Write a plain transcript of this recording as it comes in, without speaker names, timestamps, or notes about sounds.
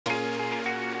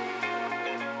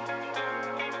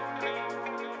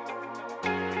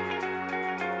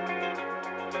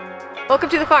Welcome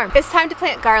to the farm. It's time to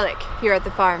plant garlic here at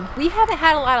the farm. We haven't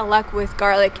had a lot of luck with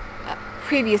garlic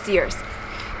previous years.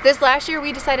 This last year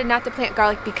we decided not to plant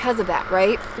garlic because of that,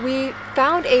 right? We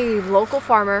found a local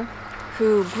farmer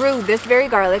who grew this very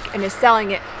garlic and is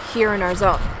selling it here in our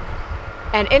zone.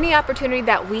 And any opportunity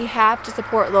that we have to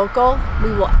support local,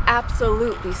 we will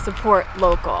absolutely support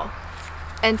local.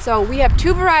 And so we have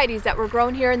two varieties that were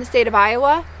grown here in the state of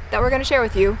Iowa that we're going to share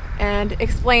with you and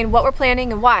explain what we're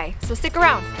planting and why. So stick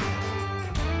around.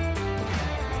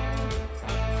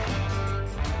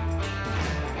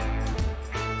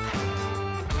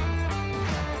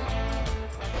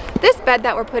 This bed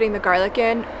that we're putting the garlic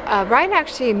in, Ryan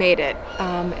actually made it,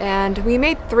 and we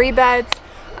made 3 beds.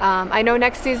 I know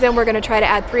next season we're going to try to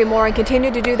add 3 more and continue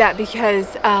to do that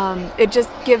because it just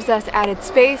gives us added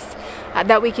space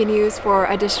that we can use for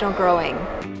additional growing.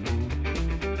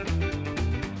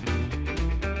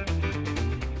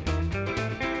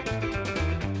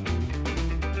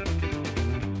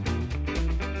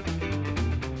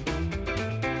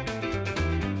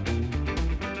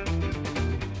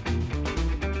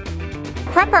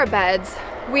 Prep our beds.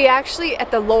 We actually,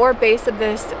 at the lower base of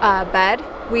this bed,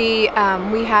 we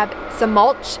have some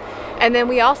mulch, and then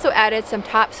we also added some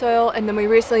topsoil, and then we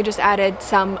recently just added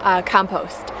some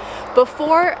compost.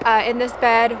 Before, in this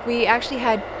bed, we actually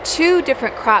had 2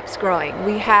 different crops growing.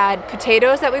 We had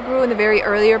potatoes that we grew in the very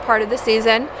earlier part of the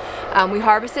season. We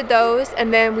harvested those,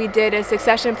 and then we did a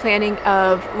succession planting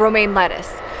of romaine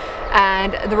lettuce.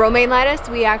 And the romaine lettuce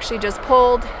we actually just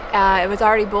pulled. It was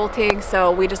already bolting,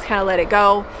 so we just kind of let it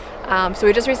go. So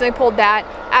we just recently pulled that,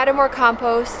 added more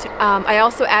compost. I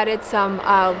also added some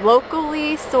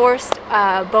locally sourced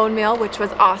bone meal, which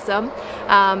was awesome.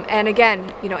 And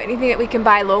again, you know, anything that we can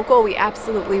buy local, we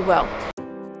absolutely will.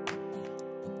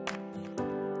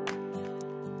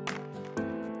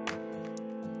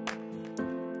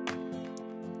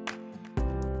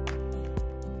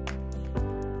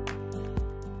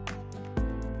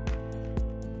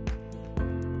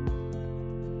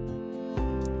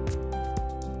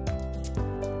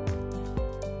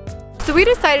 So we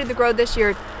decided to grow this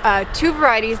year 2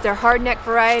 varieties. They're hardneck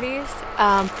varieties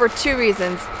for 2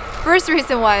 reasons. First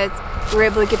reason was we were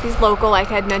able to get these local, like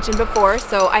I had mentioned before,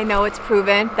 so I know it's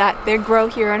proven that they grow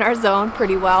here in our zone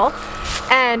pretty well.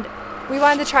 And we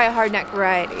wanted to try a hardneck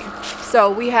variety. So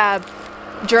we have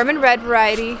German red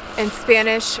variety and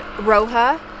Spanish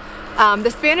roja.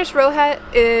 The Spanish roja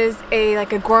is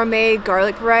like a gourmet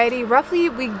garlic variety. Roughly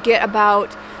we get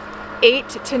about 8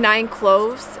 to 9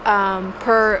 cloves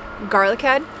per garlic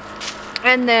head.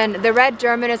 And then the red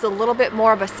German is a little bit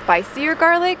more of a spicier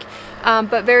garlic,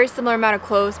 but very similar amount of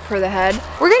cloves per the head.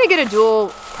 We're gonna get a dual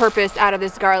purpose out of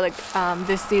this garlic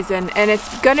this season, and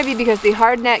it's gonna be because the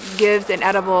hardneck gives an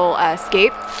edible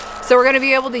scape. So we're gonna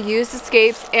be able to use the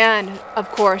scapes and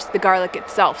of course the garlic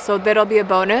itself. So that'll be a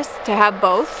bonus to have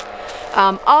both.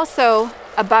 Also,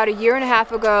 about 1.5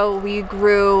 years ago, we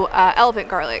grew elephant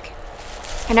garlic.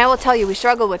 And I will tell you, we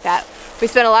struggled with that. We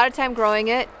spent a lot of time growing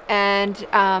it, and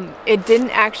it didn't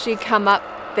actually come up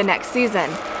the next season.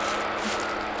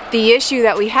 The issue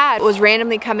that we had was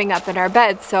randomly coming up in our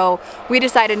beds, so we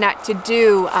decided not to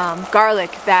do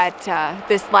garlic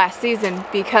this last season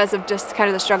because of just kind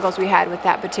of the struggles we had with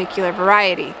that particular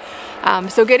variety.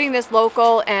 So getting this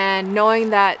local and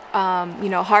knowing that you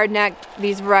know, hardneck,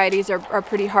 these varieties are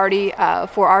pretty hardy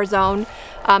for our zone,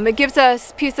 it gives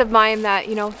us peace of mind that,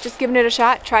 you know, just giving it a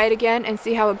shot, try it again and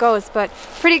see how it goes. But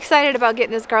pretty excited about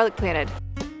getting this garlic planted.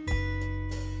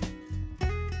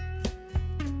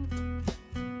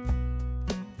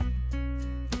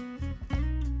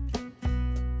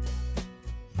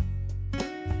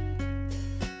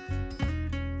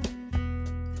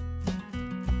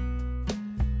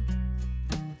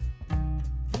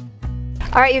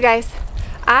 Alright you guys,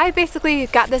 I basically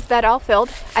got this bed all filled.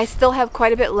 I still have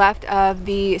quite a bit left of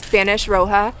the Spanish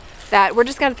roja that we're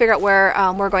just going to figure out where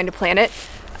we're going to plant it.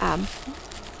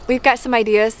 We've got some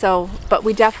ideas, but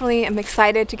we definitely am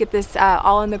excited to get this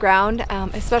all in the ground,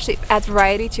 especially as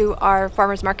variety to our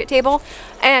farmers market table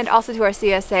and also to our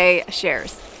CSA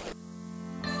shares.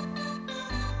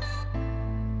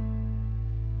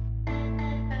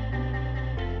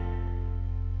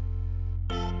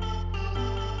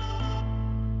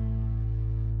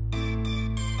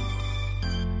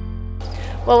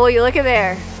 Well, will you look at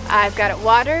there? I've got it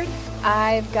watered.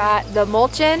 I've got the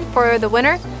mulch in for the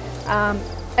winter.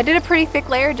 I did a pretty thick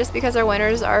layer just because our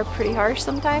winters are pretty harsh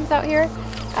sometimes out here.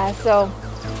 So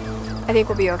I think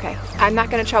we'll be okay. I'm not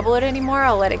going to trouble it anymore.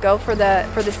 I'll let it go for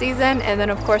the season, and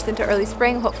then of course into early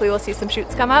spring, hopefully we'll see some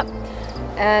shoots come up.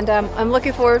 And I'm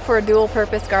looking forward for a dual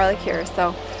purpose garlic here.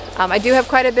 So I do have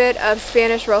quite a bit of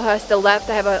Spanish Roja still left.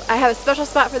 I have a special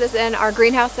spot for this in our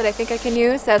greenhouse that I think I can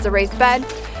use as a raised bed.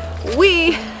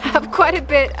 We have quite a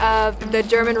bit of the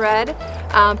German red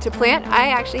to plant. I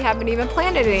actually haven't even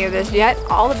planted any of this yet.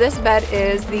 All of this bed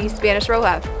is the Spanish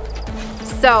Roja.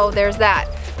 So there's that.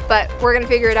 But we're gonna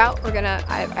figure it out. We're gonna,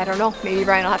 I don't know, maybe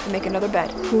Ryan will have to make another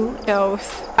bed. Who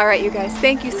knows? All right, you guys,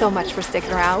 thank you so much for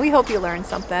sticking around. We hope you learned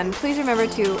something. Please remember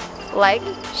to like,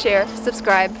 share,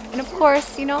 subscribe, and of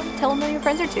course, you know, tell a million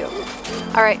friends or two.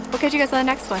 All right, we'll catch you guys on the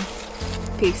next one.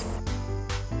 Peace.